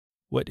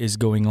What is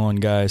going on,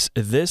 guys?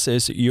 This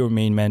is your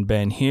main man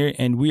Ben here,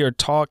 and we are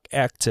Talk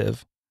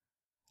Active.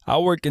 I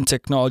work in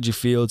technology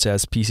fields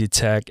as PC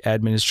tech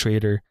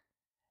administrator,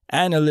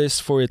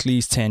 analyst for at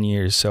least 10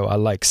 years, so I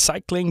like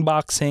cycling,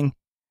 boxing,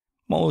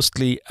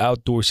 mostly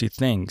outdoorsy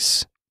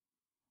things.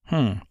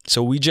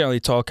 So we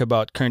generally talk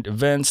about current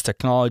events,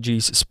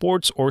 technologies,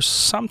 sports, or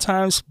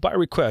sometimes by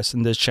request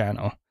in this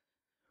channel.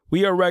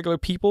 We are regular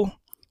people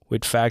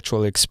with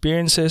factual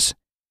experiences.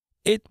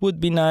 It would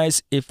be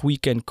nice if we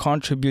can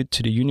contribute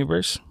to the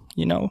universe,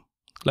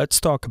 let's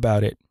talk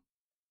about it.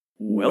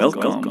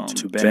 Welcome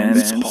to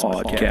Ben's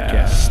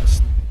Podcast.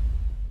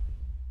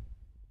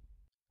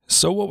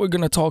 So what we're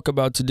going to talk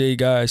about today,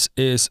 guys,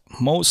 is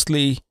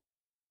mostly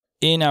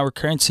in our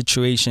current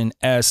situation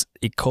as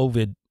a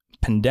COVID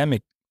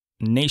pandemic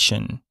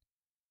nation.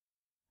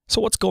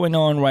 So what's going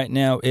on right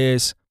now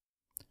is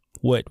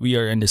we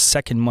are in the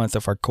second month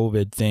of our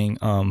COVID thing.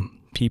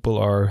 People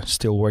are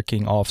still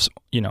working off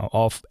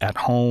at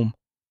home.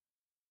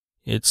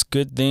 It's a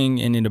good thing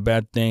and in a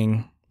bad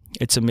thing.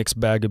 It's a mixed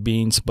bag of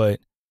beans, but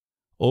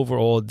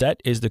overall,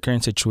 that is the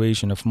current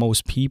situation of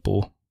most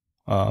people.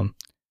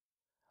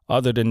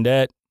 Other than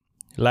that,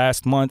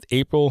 last month,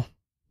 April,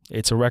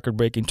 it's a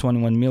record-breaking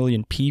 21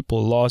 million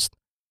people lost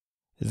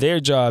their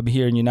job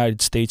here in the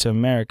United States of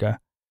America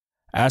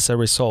as a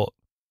result.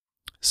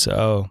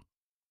 So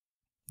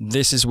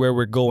this is where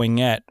we're going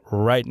at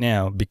right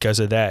now because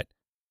of that.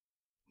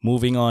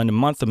 Moving on, the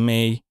month of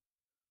May,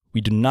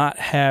 we do not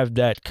have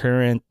that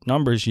current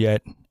numbers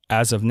yet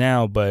as of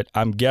now, but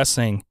I'm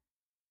guessing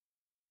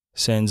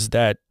since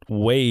that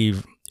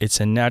wave, it's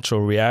a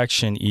natural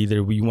reaction.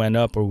 Either we went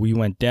up or we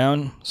went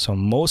down. So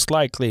most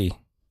likely,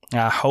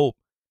 I hope,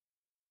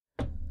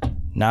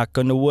 knock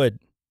on the wood,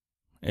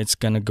 it's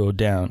going to go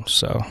down.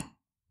 So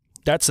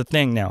that's the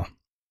thing now.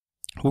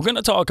 We're going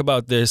to talk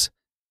about this.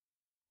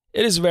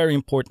 It is very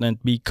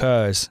important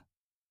because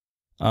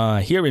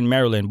here in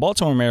Maryland,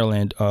 Baltimore,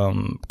 Maryland,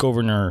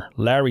 Governor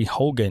Larry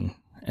Hogan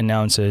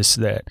announces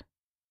that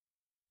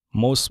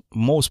most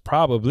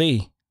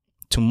probably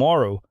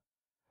tomorrow,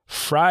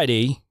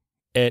 Friday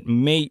at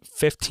May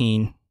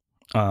 15,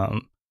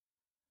 a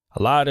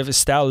lot of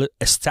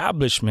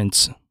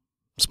establishments,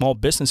 small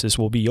businesses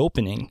will be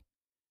opening.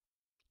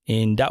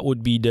 And that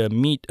would be the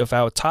meat of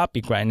our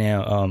topic right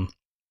now.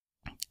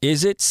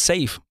 Is it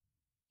safe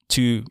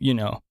to,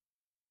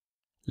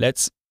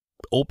 let's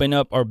open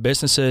up our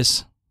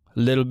businesses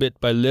little bit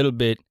by little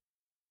bit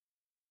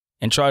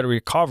and try to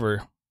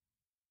recover?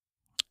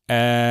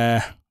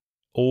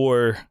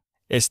 Or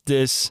is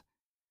this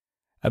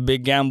a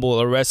big gamble,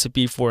 a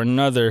recipe for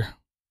another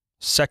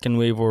second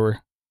wave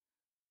or,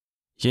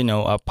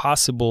 a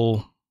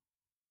possible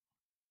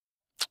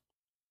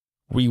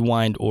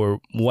rewind or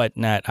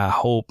whatnot? I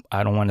hope.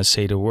 I don't want to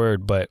say the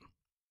word, but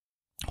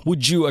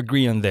would you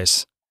agree on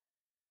this?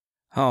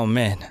 Oh,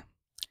 man.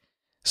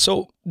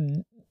 So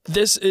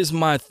this is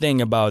my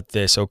thing about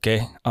this,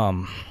 okay?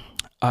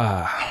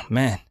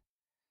 Man.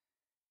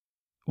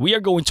 We are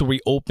going to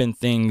reopen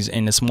things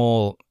in a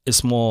small,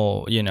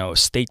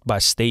 state by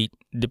state,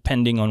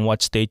 depending on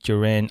what state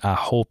you're in. I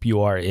hope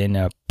you are in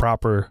a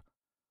proper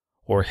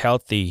or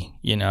healthy,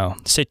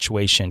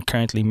 situation.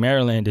 Currently,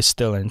 Maryland is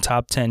still in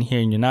top 10 here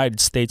in the United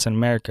States of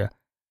America.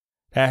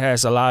 That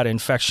has a lot of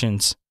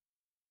infections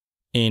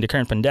in the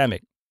current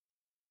pandemic.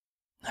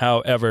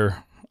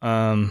 However,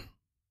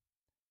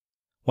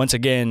 once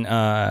again,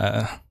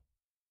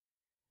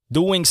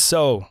 doing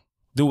so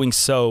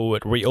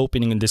with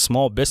reopening in the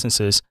small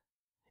businesses,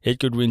 it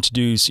could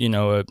introduce,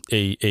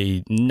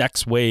 a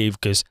next wave,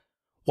 because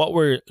what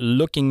we're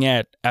looking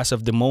at as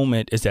of the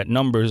moment is that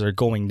numbers are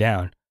going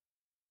down.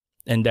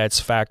 And that's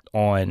fact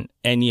on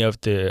any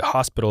of the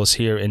hospitals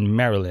here in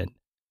Maryland.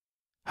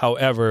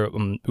 However,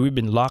 we've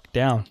been locked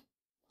down.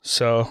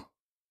 So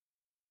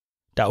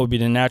that would be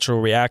the natural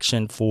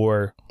reaction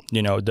for,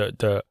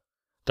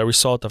 the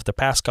result of the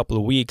past couple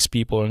of weeks.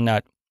 People are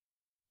not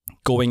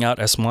going out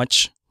as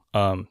much,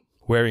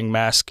 wearing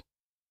masks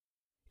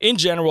in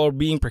general,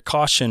 being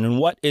precaution on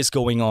what is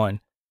going on.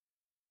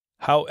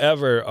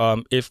 However,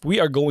 if we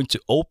are going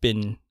to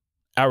open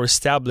our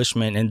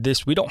establishment, and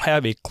this, we don't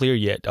have it clear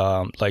yet,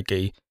 like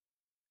a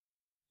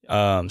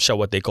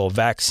what they call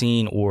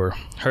vaccine or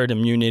herd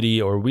immunity,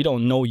 or we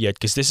don't know yet,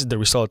 because this is the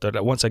result of,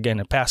 once again,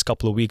 the past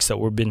couple of weeks that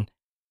we've been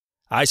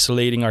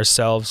isolating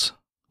ourselves,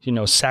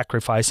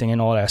 sacrificing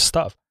and all that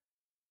stuff.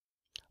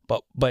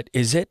 But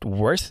is it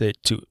worth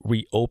it to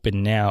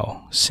reopen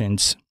now,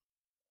 since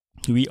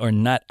we are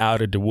not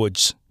out of the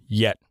woods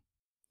yet?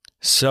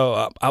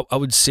 So I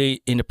would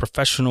say, in a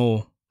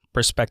professional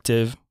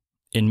perspective,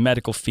 in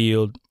medical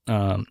field,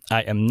 I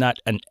am not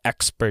an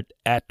expert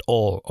at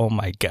all. Oh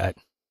my God.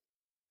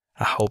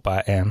 I hope I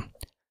am.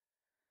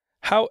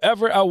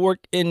 However, I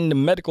work in the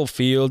medical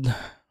field,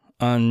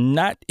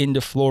 not in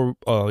the floor,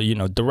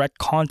 direct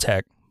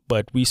contact,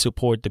 but we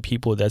support the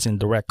people that's in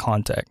direct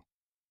contact.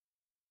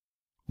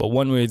 But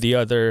one way or the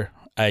other,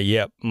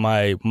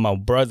 my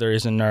brother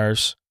is a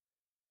nurse.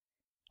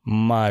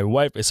 My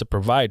wife is a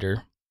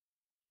provider.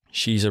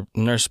 She's a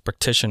nurse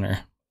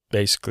practitioner,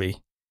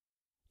 basically.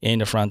 in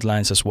the front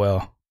lines as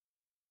well.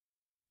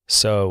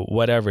 So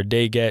whatever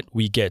they get,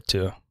 we get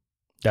too.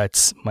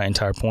 That's my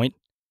entire point.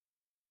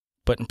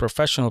 But in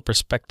professional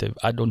perspective,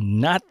 I do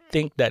not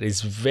think that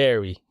is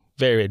very,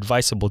 very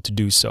advisable to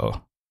do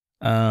so.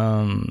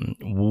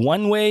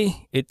 One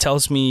way, it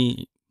tells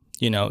me,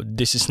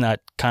 this is not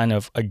kind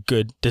of a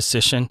good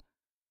decision.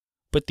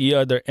 But the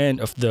other end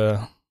of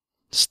the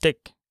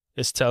stick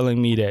is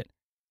telling me that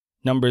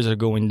numbers are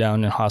going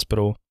down in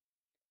hospital.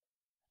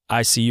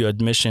 ICU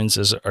admissions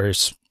are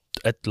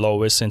at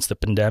lowest since the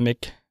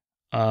pandemic.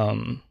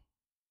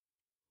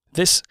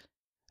 This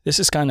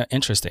is kind of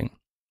interesting.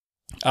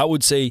 I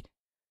would say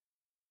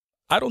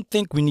I don't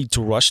think we need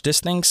to rush these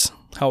things.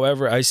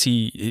 However, I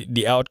see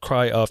the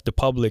outcry of the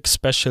public,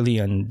 especially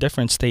in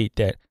different state,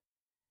 that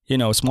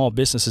small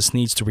businesses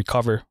needs to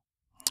recover.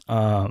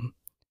 The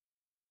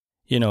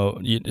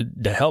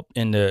help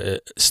in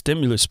the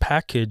stimulus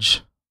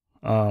package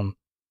can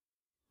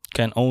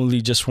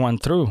only just run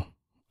through.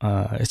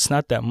 It's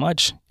not that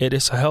much. It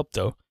is a help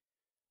though,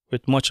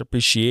 with much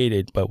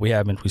appreciated, but we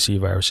haven't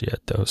received ours yet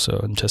though. So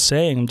I'm just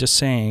saying.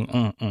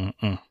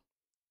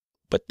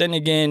 But then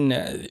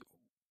again,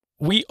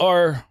 we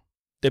are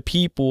the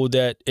people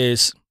that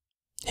is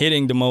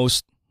hitting the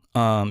most.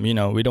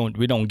 We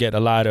don't get a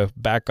lot of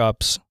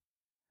backups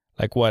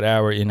like what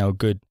our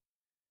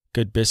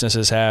good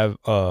businesses have,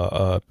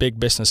 big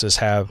businesses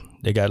have.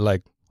 They got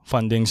like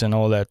fundings and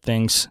all that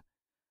things.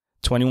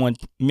 21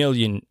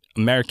 million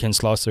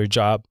Americans lost their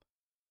job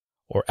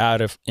or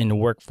out of in the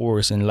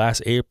workforce in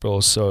last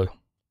April. So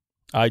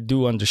I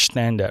do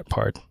understand that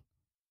part.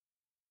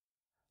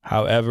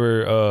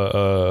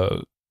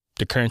 However,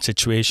 the current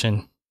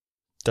situation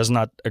does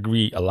not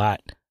agree a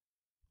lot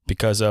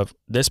because of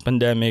this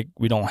pandemic.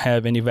 We don't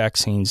have any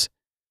vaccines.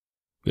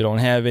 We don't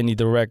have any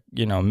direct,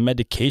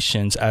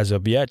 medications as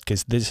of yet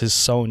because this is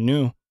so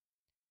new.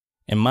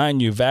 And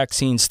mind you,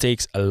 vaccines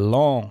takes a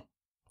long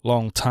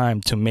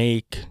time to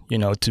make,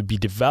 to be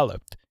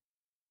developed.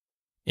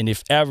 And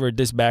if ever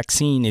this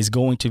vaccine is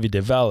going to be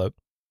developed,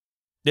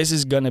 this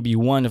is going to be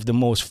one of the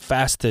most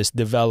fastest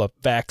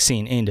developed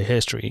vaccine in the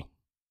history.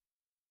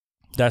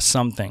 That's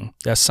something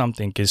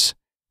because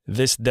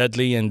this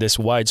deadly and this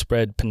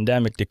widespread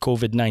pandemic, the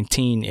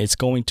COVID-19, is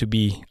going to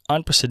be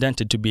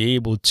unprecedented to be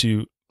able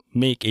to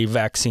make a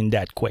vaccine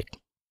that quick.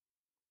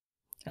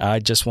 I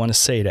just want to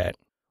say that.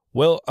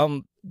 Well,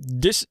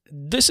 this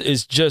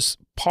is just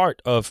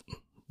part of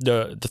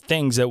the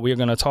things that we're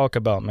going to talk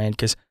about, man,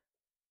 because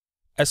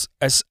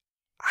as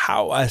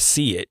how I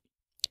see it,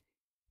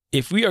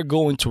 if we are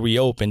going to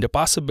reopen, the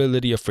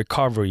possibility of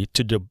recovery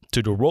to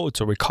the road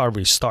to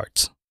recovery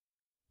starts.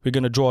 We're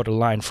going to draw the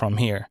line from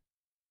here.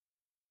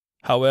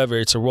 However,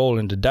 it's a roll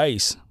in the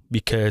dice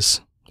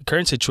because the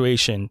current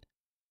situation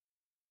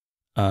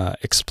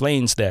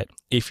explains that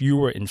if you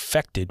were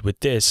infected with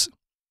this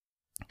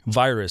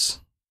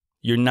virus,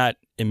 you're not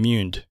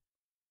immune.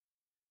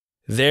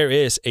 There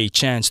is a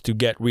chance to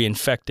get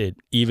reinfected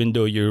even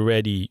though you're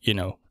already,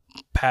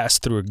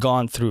 passed through,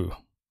 gone through,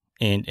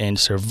 and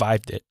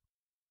survived it.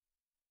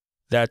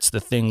 That's the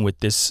thing with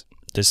this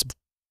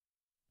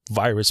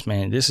virus,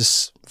 man.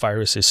 This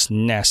virus is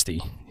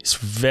nasty. It's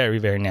very,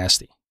 very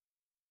nasty.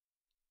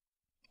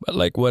 But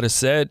like what I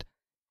said,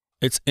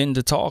 it's in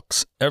the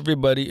talks.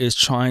 Everybody is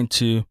trying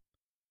to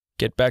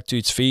get back to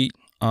its feet.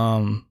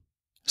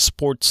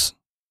 Sports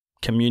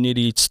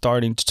community, it's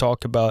starting to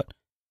talk about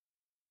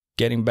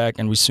getting back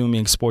and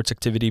resuming sports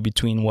activity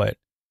between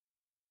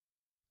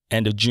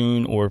end of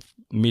June or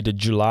mid of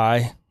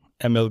July.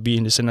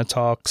 MLB is in the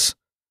talks.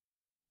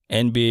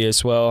 NBA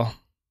as well.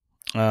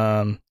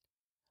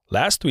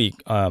 Last week,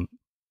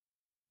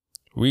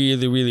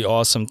 really, really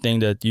awesome thing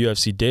that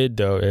UFC did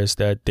though is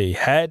that they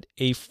had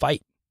a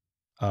fight.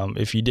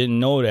 If you didn't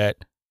know that,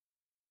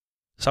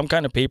 some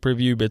kind of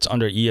pay-per-view, but it's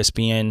under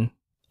ESPN,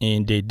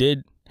 and they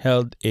did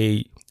held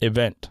a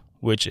event,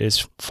 which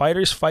is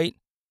Fighters Fight.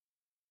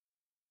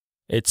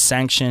 It's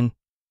sanctioned,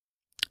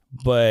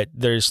 but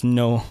there's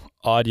no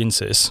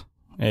audiences.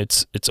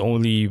 It's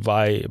only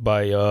by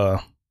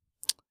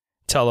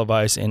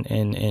televised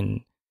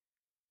in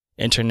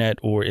internet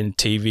or in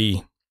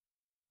TV.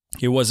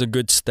 It was a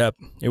good step.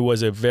 It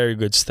was a very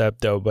good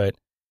step though, but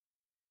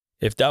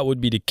if that would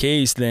be the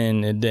case,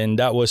 then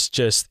that was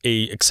just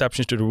a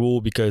exception to the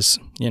rule because,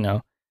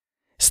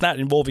 it's not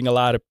involving a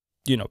lot of,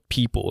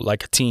 people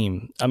like a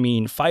team. I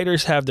mean,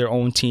 fighters have their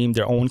own team,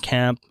 their own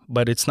camp,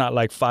 but it's not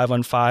like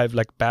 5-on-5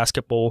 like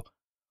basketball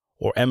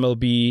or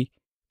MLB,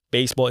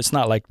 baseball. It's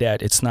not like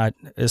that. It's not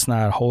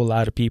a whole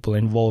lot of people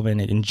involved in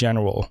it in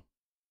general.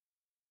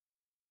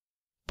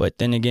 But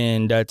then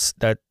again,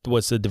 that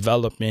was the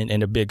development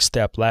and a big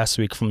step last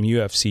week from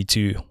UFC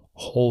to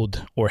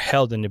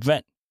held an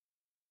event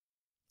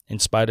in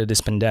spite of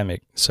this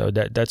pandemic. So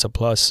that's a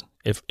plus.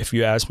 If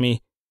you ask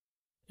me,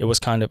 it was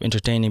kind of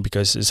entertaining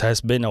because it has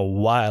been a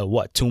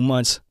while, 2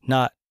 months,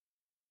 not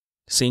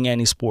seeing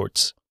any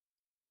sports.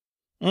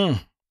 We're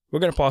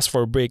going to pause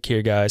for a break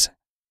here, guys.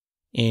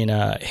 And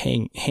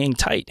hang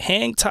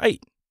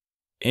tight.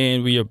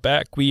 And we are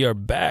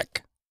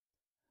back.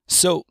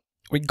 So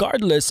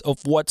regardless of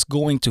what's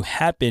going to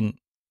happen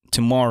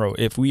tomorrow,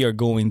 if we are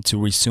going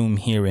to resume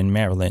here in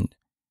Maryland,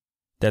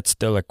 that's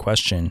still a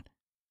question.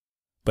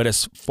 But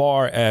as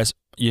far as,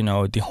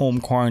 the home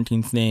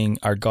quarantine thing,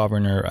 our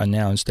governor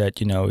announced that,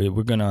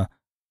 we're going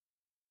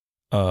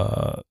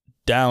to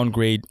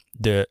downgrade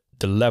the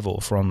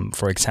level from,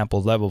 for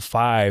example, level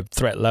 5,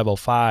 threat level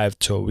 5,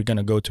 to we're going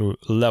to go to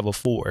level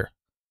 4.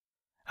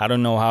 I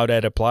don't know how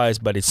that applies,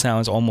 but it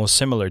sounds almost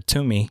similar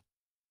to me.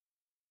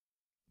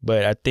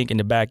 But I think in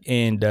the back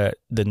end,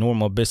 the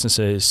normal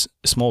businesses,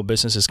 small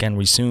businesses can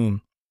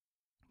resume.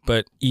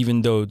 But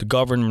even though the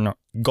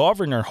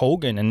Governor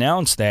Hogan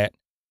announced that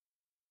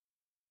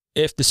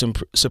if the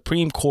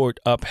Supreme Court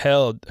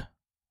upheld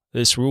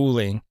this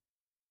ruling,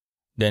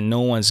 then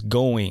no one's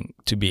going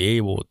to be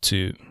able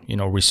to,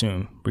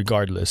 resume,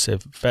 regardless.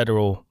 If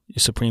federal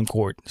Supreme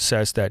Court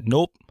says that,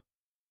 nope,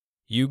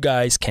 you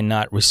guys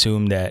cannot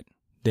resume that,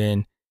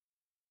 then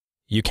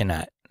you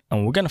cannot.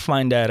 And we're going to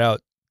find that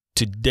out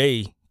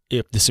today,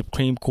 if the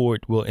Supreme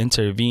Court will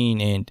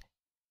intervene and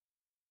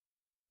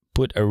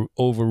put a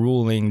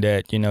overruling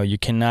that, you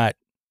cannot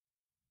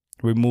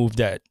remove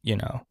that,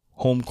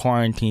 home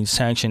quarantine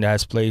sanction that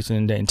has placed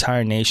in the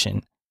entire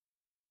nation.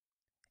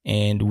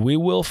 And we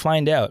will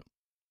find out.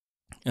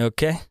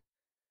 Okay.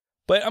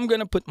 But I'm going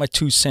to put my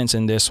 2 cents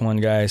in this one,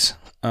 guys.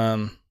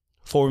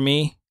 For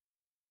me,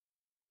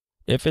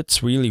 if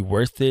it's really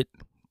worth it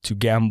to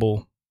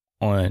gamble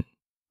on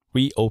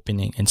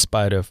reopening in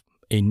spite of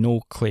a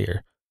no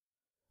clear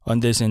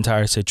on this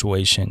entire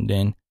situation,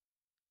 then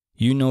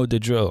you know the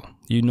drill.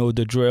 You know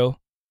the drill.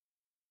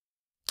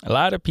 A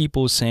lot of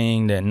people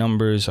saying that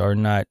numbers are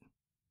not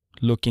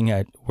looking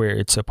at where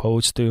it's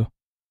supposed to,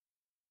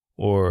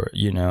 or,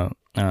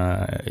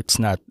 it's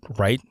not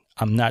right.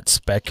 I'm not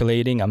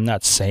speculating. I'm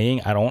not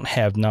saying. I don't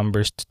have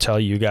numbers to tell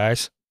you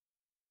guys.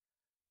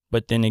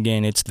 But then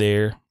again, it's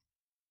there.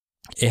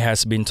 It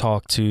has been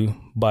talked to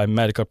by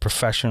medical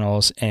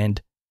professionals and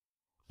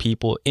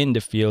people in the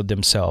field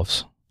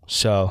themselves.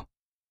 So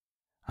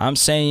I'm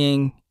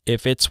saying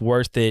if it's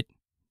worth it,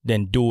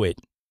 then do it.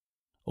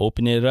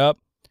 Open it up.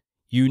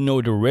 You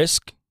know the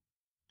risk.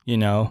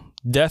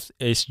 Death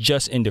is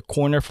just in the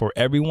corner for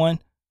everyone.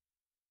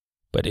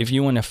 But if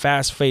you want to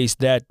fast face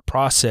that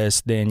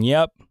process, then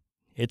yep,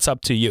 it's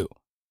up to you.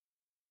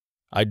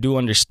 I do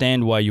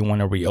understand why you want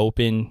to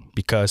reopen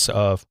because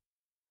of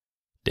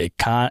the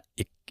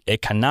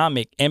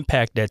economic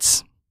impact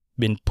that's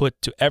been put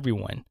to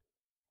everyone.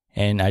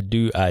 And I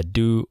do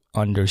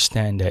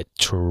understand that.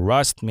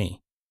 Trust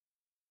me.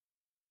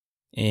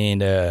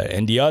 And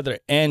the other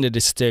end of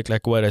the stick,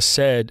 like what I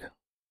said,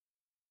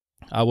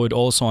 I would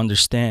also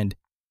understand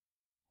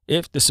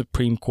if the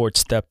Supreme Court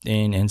stepped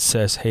in and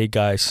says, hey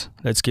guys,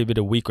 let's give it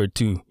a week or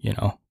two,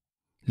 a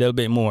little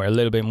bit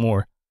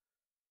more.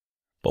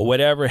 But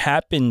whatever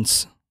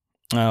happens,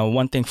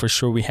 one thing for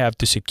sure, we have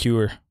to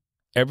secure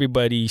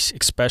everybody's,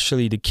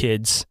 especially the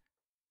kids.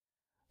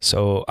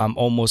 So I'm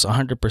almost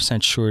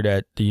 100% sure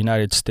that the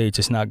United States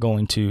is not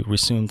going to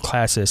resume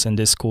classes in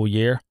this school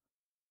year.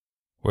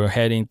 We're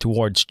heading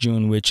towards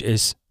June, which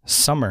is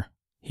summer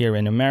here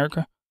in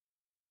America.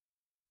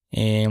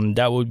 And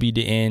that would be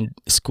the end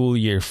school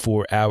year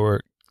for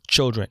our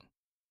children.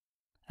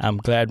 I'm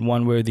glad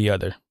one way or the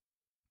other.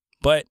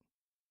 But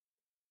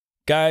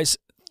guys,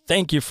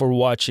 thank you for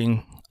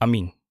watching.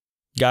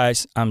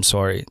 Guys, I'm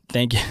sorry.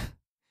 Thank you.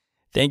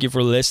 Thank you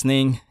for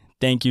listening.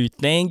 Thank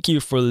you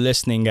for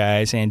listening,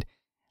 guys. And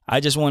I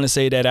just want to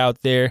say that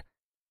out there,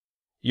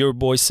 your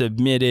boy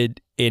submitted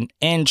an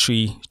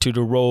entry to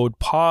the Road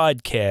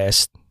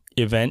podcast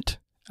event.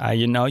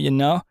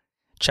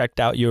 Checked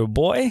out your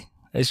boy.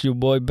 That's your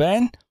boy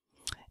Ben.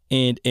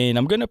 And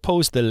I'm gonna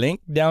post the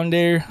link down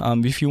there.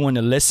 If you want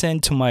to listen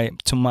to my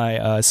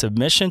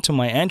submission, to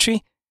my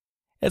entry.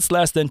 It's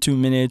less than 2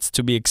 minutes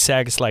to be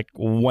exact. It's like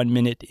 1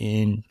 minute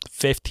and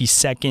 50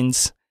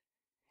 seconds.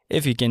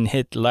 If you can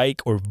hit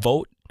like or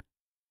vote,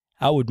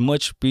 I would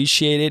much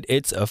appreciate it.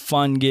 It's a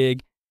fun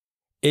gig.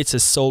 It's a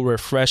soul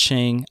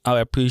refreshing. I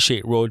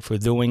appreciate Road for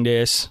doing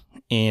this.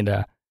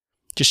 And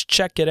just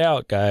check it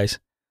out, guys.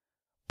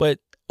 But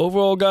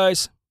overall,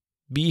 guys,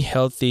 be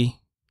healthy.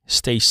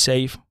 Stay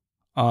safe.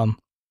 I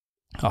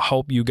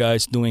hope you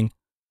guys doing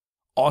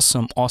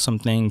awesome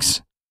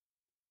things.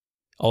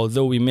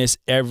 Although we miss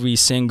every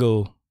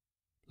single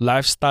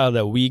lifestyle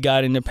that we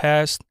got in the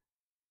past,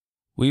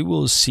 we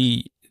will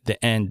see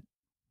the end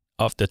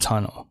of the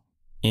tunnel.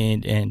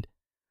 And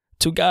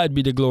to God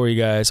be the glory,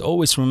 guys.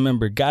 Always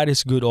remember, God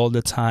is good all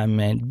the time,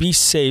 man. Be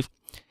safe.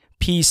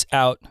 Peace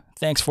out.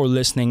 Thanks for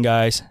listening,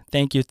 guys.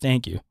 Thank you.